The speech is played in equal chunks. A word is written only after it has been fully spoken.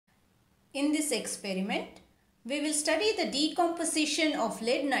In this experiment, we will study the decomposition of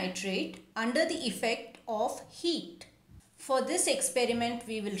lead nitrate under the effect of heat. For this experiment,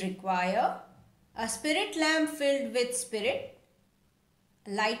 we will require a spirit lamp filled with spirit,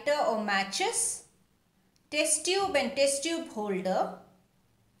 lighter or matches, test tube and test tube holder,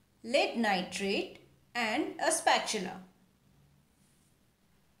 lead nitrate and a spatula.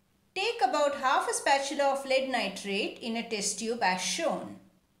 Take about half a spatula of lead nitrate in a test tube as shown.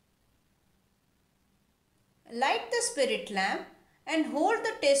 Light the spirit lamp and hold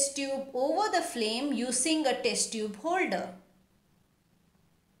the test tube over the flame using a test tube holder.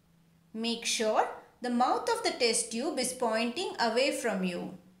 Make sure the mouth of the test tube is pointing away from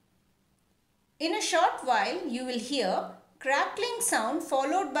you. In a short while, you will hear crackling sound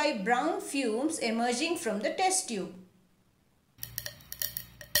followed by brown fumes emerging from the test tube.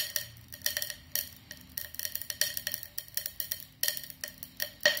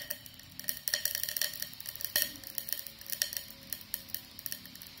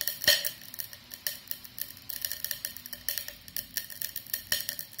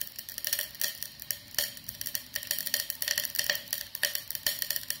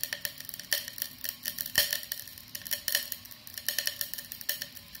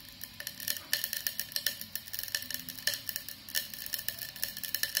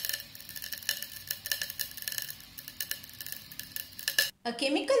 A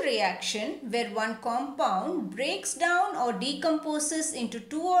chemical reaction where one compound breaks down or decomposes into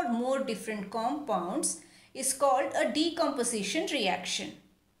two or more different compounds is called a decomposition reaction.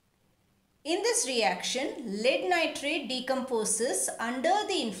 In this reaction, lead nitrate decomposes under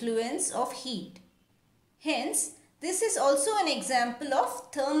the influence of heat. Hence, this is also an example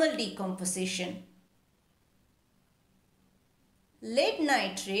of thermal decomposition. Lead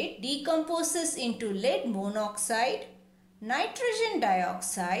nitrate decomposes into lead monoxide, nitrogen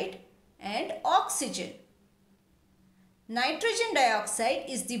dioxide and oxygen. Nitrogen dioxide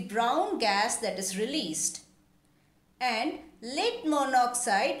is the brown gas that is released, and lead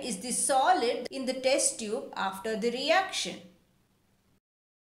monoxide is the solid in the test tube after the reaction.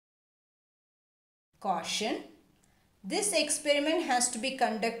 Caution: this experiment has to be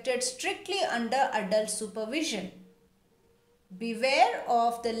conducted strictly under adult supervision. Beware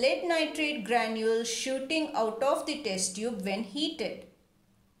of the lead nitrate granules shooting out of the test tube when heated.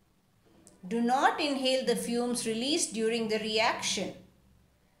 Do not inhale the fumes released during the reaction.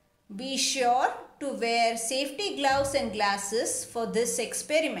 Be sure to wear safety gloves and glasses for this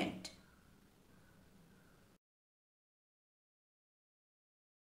experiment.